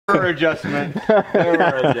adjustment. There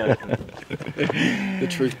were adjustments. The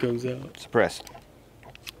truth comes out. Suppress.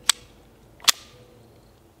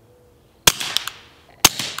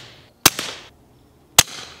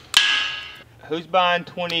 Who's buying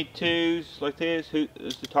 22s like this? Who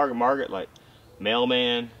is the target market? Like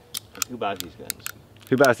mailman? Who buys these guns?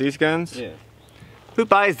 Who buys these guns? Yeah. Who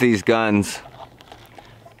buys these guns?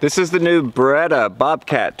 This is the new Beretta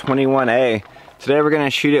Bobcat 21A. Today we're gonna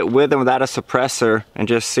shoot it with and without a suppressor and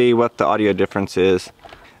just see what the audio difference is.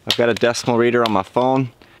 I've got a decimal reader on my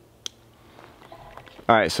phone.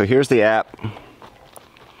 All right, so here's the app.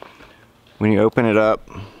 When you open it up,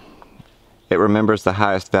 it remembers the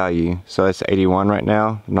highest value. So it's 81 right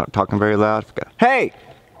now. I'm not talking very loud. Hey!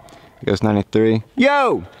 It goes 93.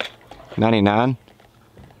 Yo! 99.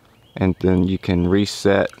 And then you can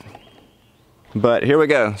reset. But here we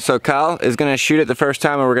go. So Kyle is gonna shoot it the first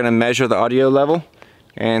time and we're gonna measure the audio level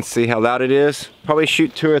and see how loud it is. Probably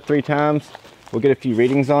shoot 2 or 3 times. We'll get a few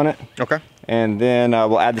readings on it. Okay. And then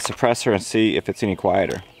we'll add the suppressor and see if it's any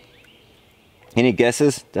quieter. Any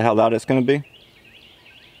guesses to how loud it's gonna be?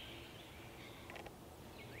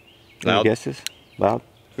 Loud. Any guesses? Loud?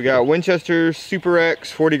 We got Winchester Super X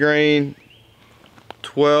 40 grain,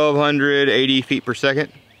 1280 feet per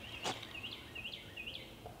second.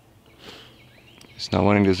 It's not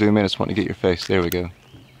wanting to zoom in, it's wanting to get your face. There we go.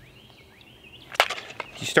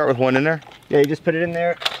 Did you start with one in there? Yeah, you just put it in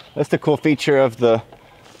there. That's the cool feature of the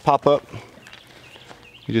pop-up.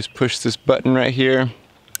 You just push this button right here,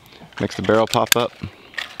 makes the barrel pop up.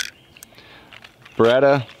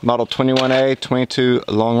 Beretta, model 21A, 22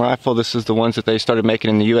 long rifle. This is the ones that they started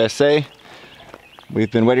making in the USA.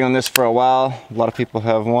 We've been waiting on this for a while. A lot of people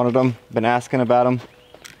have wanted them, been asking about them.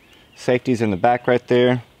 Safety's in the back right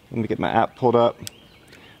there. Let me get my app pulled up.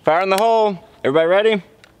 Fire in the hole. Everybody ready?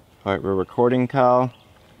 All right, we're recording, Kyle.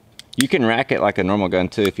 You can rack it like a normal gun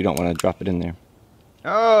too if you don't want to drop it in there.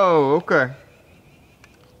 Oh, okay.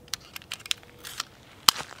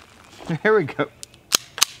 Here we go.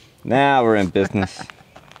 Now we're in business.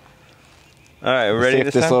 All right, we're Let's ready see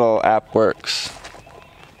if this time? little app works.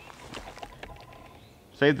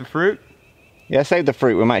 Save the fruit. Yeah, save the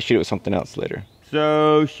fruit. We might shoot it with something else later.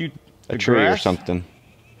 So shoot A the tree grass? or something.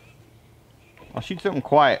 I'll shoot something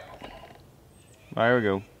quiet. All right, here we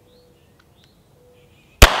go.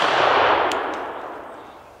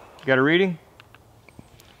 You got a reading?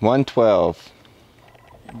 112.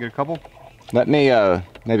 You get a couple? Let me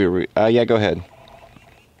maybe yeah, go ahead.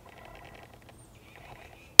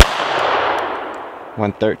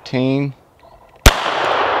 113.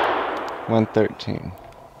 113.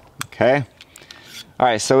 Okay. All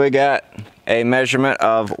right, so we got a measurement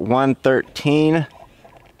of 113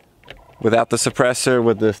 without the suppressor,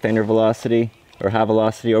 with the standard velocity or high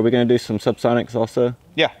velocity. Are we gonna do some subsonics also?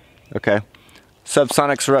 Yeah. Okay.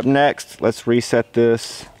 Subsonics are up next. Let's reset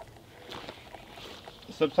this.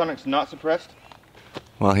 Subsonic's not suppressed?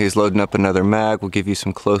 While he's loading up another mag, we'll give you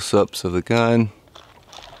some close-ups of the gun.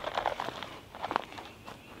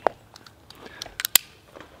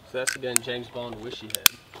 So that's the gun James Bond wish he had.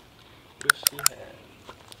 Wish he had.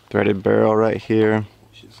 Threaded barrel right here.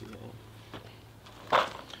 Should see that.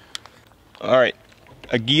 All right.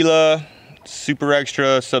 Aguila Super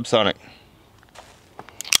Extra Subsonic.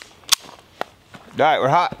 All right, we're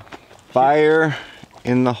hot. Fire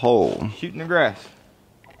in the hole. Shooting the grass.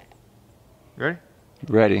 You ready?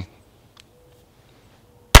 Ready.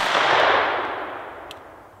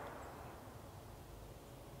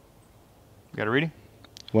 Got a reading?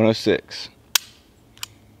 106.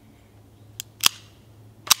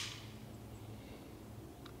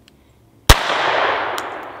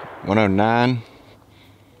 $109.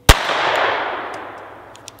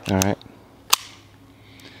 All right.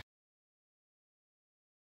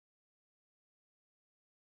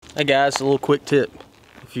 Hey guys, a little quick tip.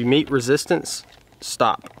 If you meet resistance,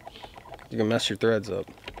 stop. You can mess your threads up.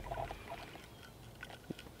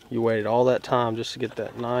 You waited all that time just to get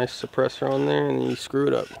that nice suppressor on there and then you screw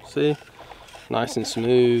it up. See? Nice and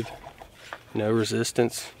smooth. No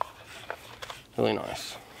resistance. Really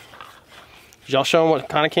nice. Did y'all show them what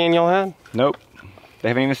kind of can y'all had? Nope. They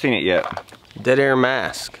haven't even seen it yet. Dead Air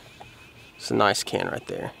Mask. It's a nice can right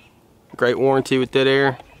there. Great warranty with Dead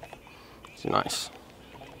Air. It's nice.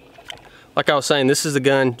 Like I was saying, this is the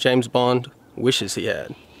gun James Bond wishes he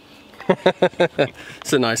had.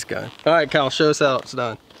 It's a nice gun. All right, Kyle, show us how it's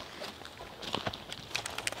done.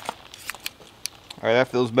 All right, that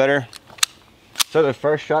feels better. So the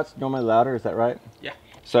first shot's normally louder, is that right? Yeah.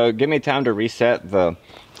 So give me time to reset the.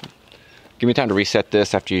 Give me time to reset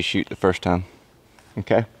this after you shoot the first time.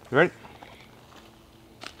 Okay. You ready?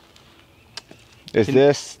 Is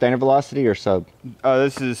this standard velocity or sub?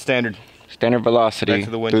 This is standard. Standard velocity Back to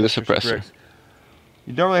the through the Winchester suppressor. bricks.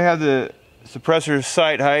 You normally have the suppressor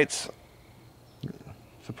sight heights.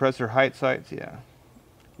 Suppressor height sights, yeah.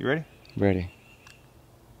 You ready? Ready.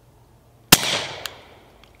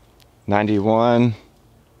 91.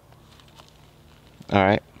 All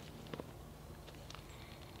right.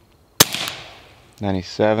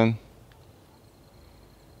 97.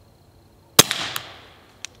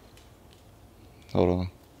 Hold on.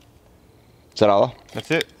 Is that all?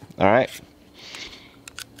 That's it. All right.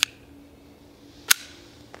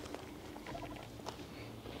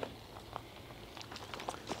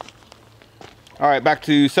 All right, back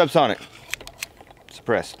to subsonic.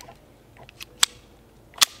 Suppressed.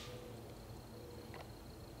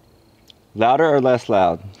 Louder or less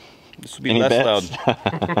loud? This will be Any less bets?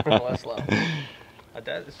 loud. Less loud.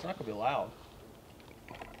 It's not gonna be loud.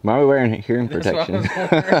 Why are we wearing hearing protection?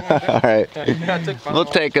 All right. We'll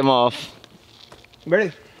take them off.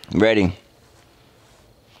 Ready? Ready.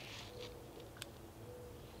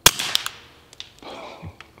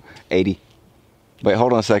 $80. Wait,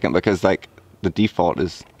 hold on a second, because like the default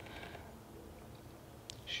is.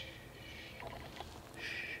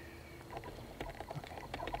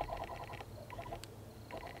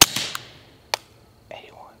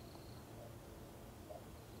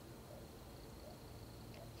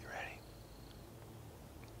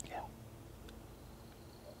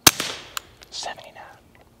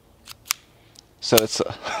 So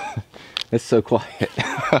it's so quiet.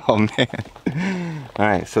 Oh man. All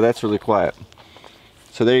right, so that's really quiet.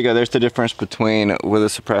 So there you go. There's the difference between with a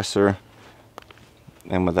suppressor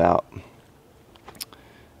and without.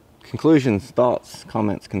 Conclusions, thoughts,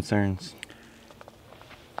 comments, concerns.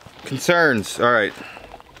 Concerns. All right.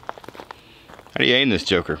 How do you aim this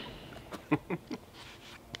joker?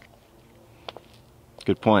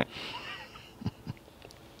 Good point.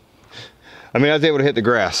 I mean, I was able to hit the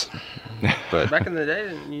grass. But Back in the day, they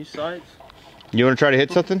didn't use sights. you want to try to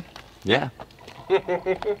hit something? Yeah. All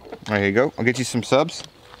right, here you go. I'll get you some subs.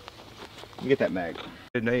 You get that mag. I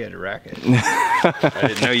didn't know you had to rack it. I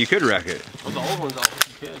didn't know you could rack it. Well, the old ones all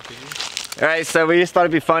could. All right, so we just thought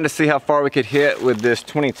it'd be fun to see how far we could hit with this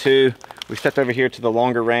 22. We stepped over here to the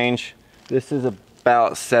longer range. This is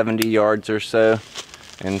about 70 yards or so.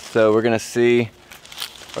 And so we're gonna see,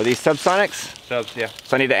 are these subsonics? Subs, yeah.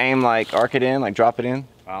 So I need to aim, like arc it in, like drop it in?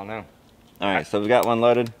 I don't know. All right, so we got one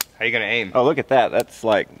loaded. How you gonna aim? Oh, look at that. That's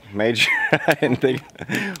like major. I didn't think.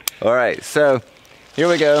 All right, so here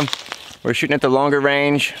we go. We're shooting at the longer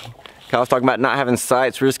range. Kyle's talking about not having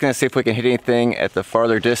sights. We're just gonna see if we can hit anything at the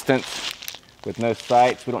farther distance with no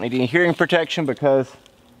sights. We don't need any hearing protection because,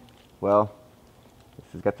 well,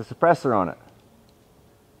 this has got the suppressor on it.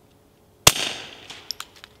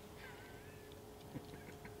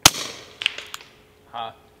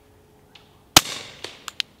 High.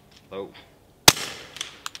 Low.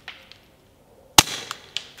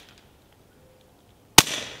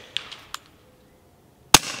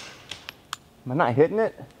 Am I not hitting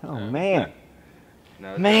it? Oh man.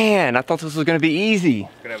 No, Man, I thought this was gonna be easy.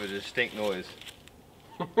 It's gonna have a distinct noise.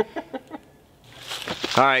 All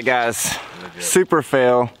right, guys, Legit. super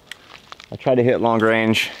fail. I tried to hit long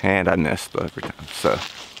range and I missed every time. So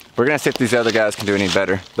we're gonna see if these other guys can do any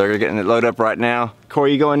better. They're getting it loaded up right now.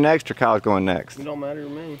 Corey, you going next or Kyle's going next? It don't matter to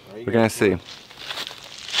me. We're gonna see.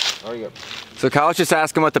 There you go. So Kyle's just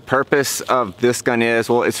asking what the purpose of this gun is.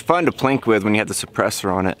 Well, it's fun to plink with when you have the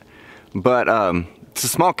suppressor on it. But it's a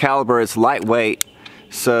small caliber, it's lightweight.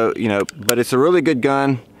 So, you know, but it's a really good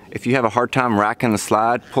gun if you have a hard time racking the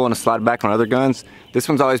slide, pulling the slide back on other guns. This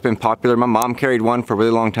one's always been popular. My mom carried one for a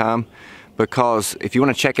really long time because if you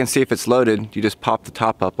want to check and see if it's loaded, you just pop the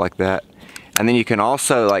top up like that. And then you can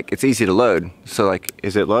also, like, it's easy to load. So like,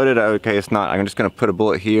 is it loaded? Okay, it's not. I'm just gonna put a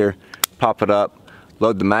bullet here, pop it up,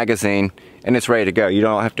 load the magazine, and it's ready to go. You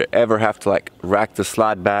don't have to ever have to like rack the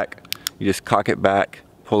slide back. You just cock it back,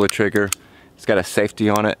 pull the trigger. It's got a safety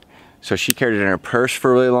on it. So she carried it in her purse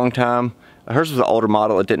for a really long time. Hers was an older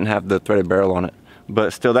model. It didn't have the threaded barrel on it.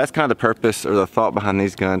 But still, that's kind of the purpose or the thought behind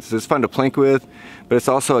these guns. It's fun to plink with, but it's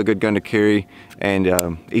also a good gun to carry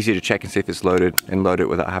and easy to check and see if it's loaded and load it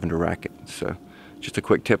without having to rack it. So just a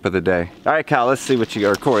quick tip of the day. All right, Kyle, let's see what you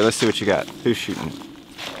got. Or Corey, let's see what you got. Who's shooting?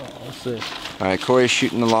 Let's see. All right, Corey's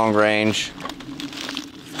shooting the long range.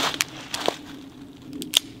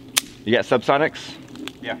 You got subsonics?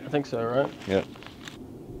 Yeah. I think so, right? Yep.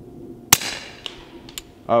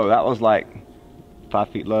 Oh, that was like 5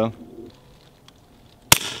 feet low.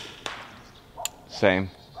 Same.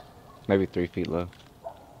 Maybe 3 feet low.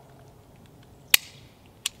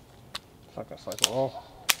 It's not gonna cycle off.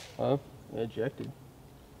 Oh, ejected.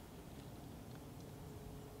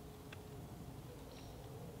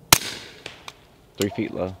 3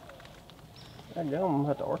 feet low. I'm gonna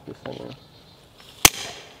have to arc this thing in.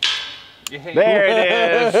 There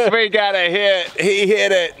it is. We got a hit. He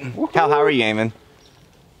hit it. How high were you aiming?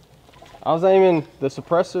 I was aiming, the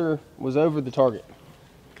suppressor was over the target.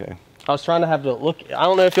 Okay. I was trying to have to look, I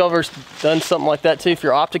don't know if y'all ever done something like that too. If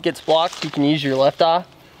your optic gets blocked, you can use your left eye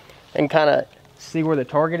and kind of see where the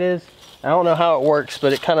target is. I don't know how it works,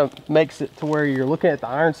 but it kind of makes it to where you're looking at the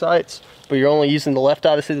iron sights, but you're only using the left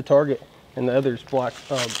eye to see the target and the other's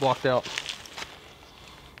blocked out.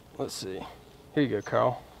 Let's see. Here you go,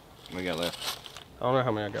 Kyle. We got left. I don't know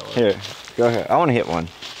how many I got left. Here, go ahead. I want to hit one.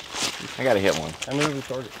 I got to hit one. I moved the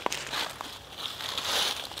target.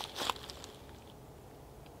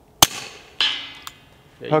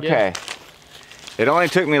 Okay. It only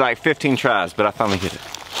took me like 15 tries, but I finally hit it.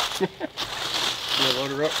 I'm gonna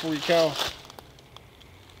load her up for you, Cal.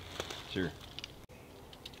 Sure.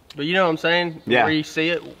 But you know what I'm saying? Yeah. Where you see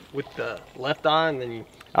it with the left eye and then you...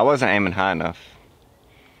 I wasn't aiming high enough.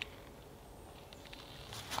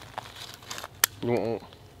 You won't.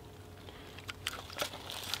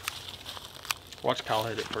 Watch Kyle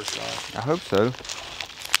hit it first time. I hope so.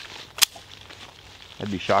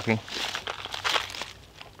 That'd be shocking.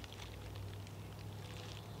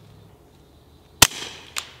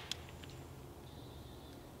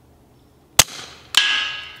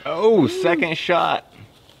 Oh, second shot.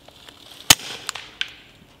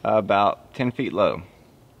 About 10 feet low.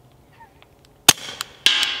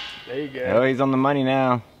 There you go. Oh, he's on the money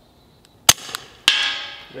now.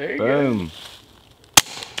 There you Boom.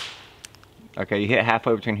 Okay, you hit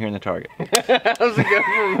halfway between here and the target. How's it go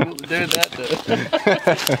from doing that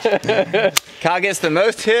though? Kyle gets the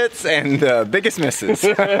most hits and the biggest misses.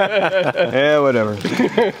 Yeah, whatever.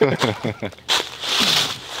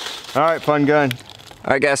 All right, fun gun.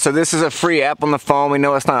 All right, guys, so this is a free app on the phone. We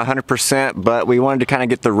know it's not 100%, but we wanted to kind of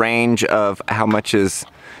get the range of how much is,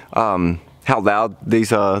 how loud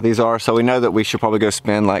these are. So we know that we should probably go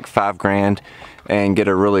spend like $5 grand and get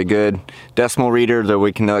a really good decimal reader that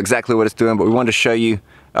we can know exactly what it's doing. But we wanted to show you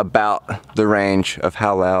about the range of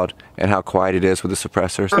how loud and how quiet it is with the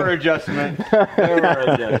suppressors. Adjustment.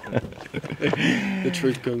 The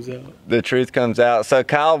truth comes out. The truth comes out. So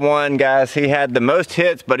Kyle won, guys. He had the most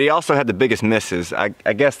hits, but he also had the biggest misses. I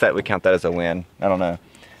guess that we count that as a win. I don't know.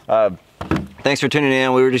 Thanks for tuning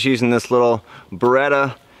in. We were just using this little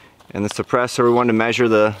Beretta and the suppressor. We wanted to measure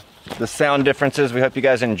the sound differences. We hope you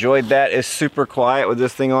guys enjoyed that. It's super quiet with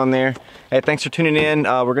this thing on there. Hey, thanks for tuning in.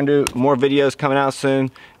 We're gonna do more videos coming out soon.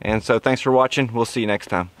 And so thanks for watching. We'll see you next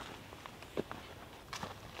time.